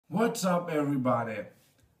What's up everybody?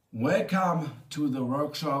 Welcome to the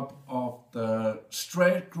workshop of the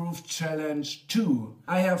Straight Groove Challenge 2.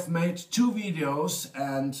 I have made 2 videos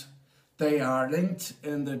and they are linked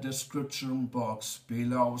in the description box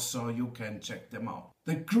below so you can check them out.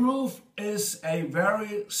 The groove is a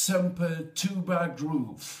very simple tuba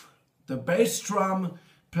groove. The bass drum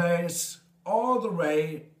plays all the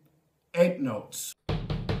way 8 notes.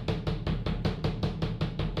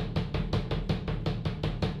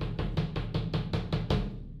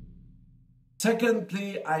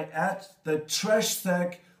 Secondly, I add the trash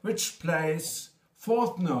stack, which plays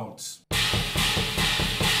 4th notes.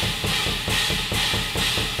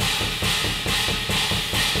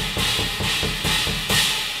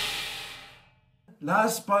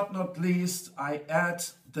 Last but not least, I add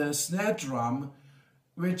the snare drum,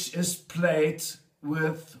 which is played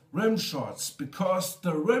with rim shots, because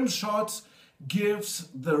the rim shots gives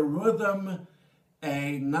the rhythm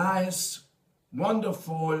a nice,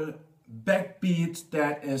 wonderful backbeat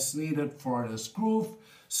that is needed for this groove.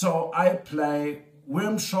 So I play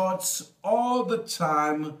rim shots all the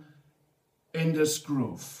time in this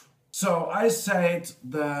groove. So I said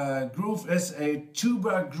the groove is a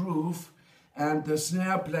tuba groove and the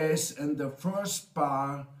snare plays in the first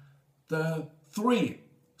bar the 3.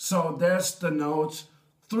 So there's the note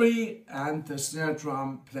 3 and the snare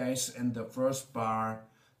drum plays in the first bar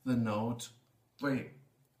the note 3.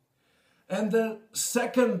 In the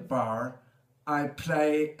second bar, I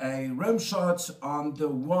play a rim shot on the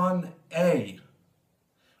 1A,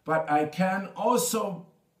 but I can also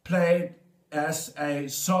play it as a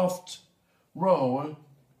soft roll,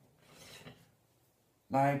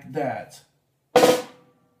 like that.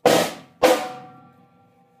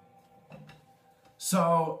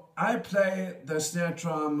 So I play the snare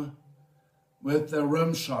drum with the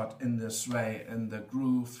rim shot in this way, in the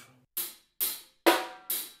groove.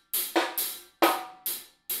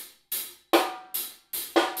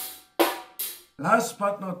 Last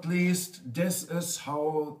but not least, this is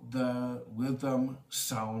how the rhythm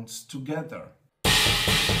sounds together.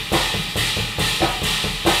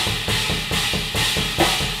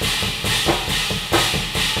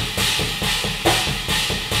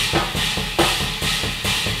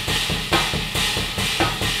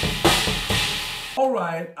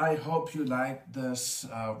 Alright, I hope you like this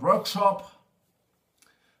workshop.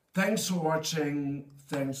 Thanks for watching,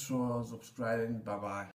 thanks for subscribing, bye bye.